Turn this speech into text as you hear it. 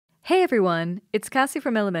Hey everyone, it's Cassie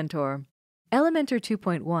from Elementor. Elementor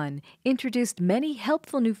 2.1 introduced many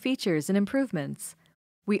helpful new features and improvements.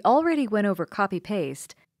 We already went over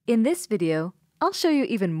copy-paste. In this video, I'll show you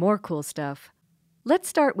even more cool stuff. Let's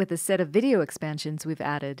start with a set of video expansions we've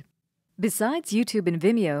added. Besides YouTube and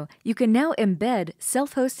Vimeo, you can now embed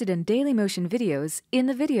self-hosted and Dailymotion videos in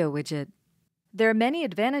the video widget. There are many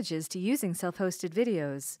advantages to using self-hosted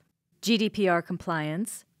videos: GDPR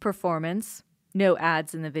compliance, performance, no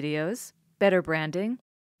ads in the videos, better branding,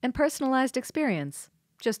 and personalized experience,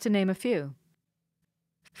 just to name a few.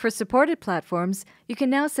 For supported platforms, you can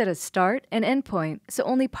now set a start and end point so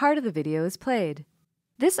only part of the video is played.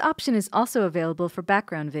 This option is also available for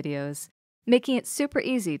background videos, making it super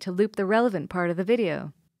easy to loop the relevant part of the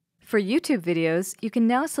video. For YouTube videos, you can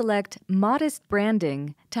now select Modest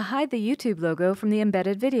Branding to hide the YouTube logo from the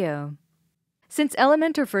embedded video. Since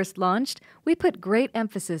Elementor first launched, we put great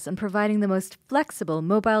emphasis on providing the most flexible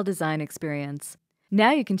mobile design experience.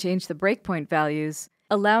 Now you can change the breakpoint values,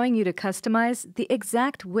 allowing you to customize the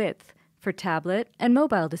exact width for tablet and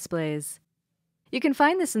mobile displays. You can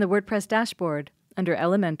find this in the WordPress dashboard under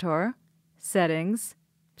Elementor, Settings,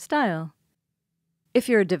 Style. If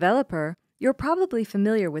you're a developer, you're probably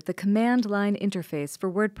familiar with the command line interface for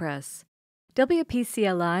WordPress.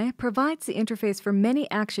 WP-CLI provides the interface for many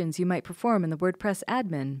actions you might perform in the WordPress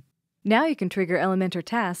admin. Now you can trigger Elementor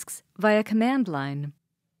tasks via command line.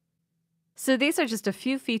 So these are just a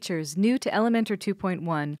few features new to Elementor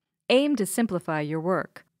 2.1 aimed to simplify your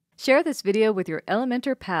work. Share this video with your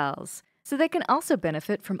Elementor pals so they can also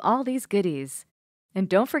benefit from all these goodies. And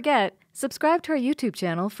don't forget, subscribe to our YouTube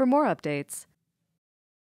channel for more updates.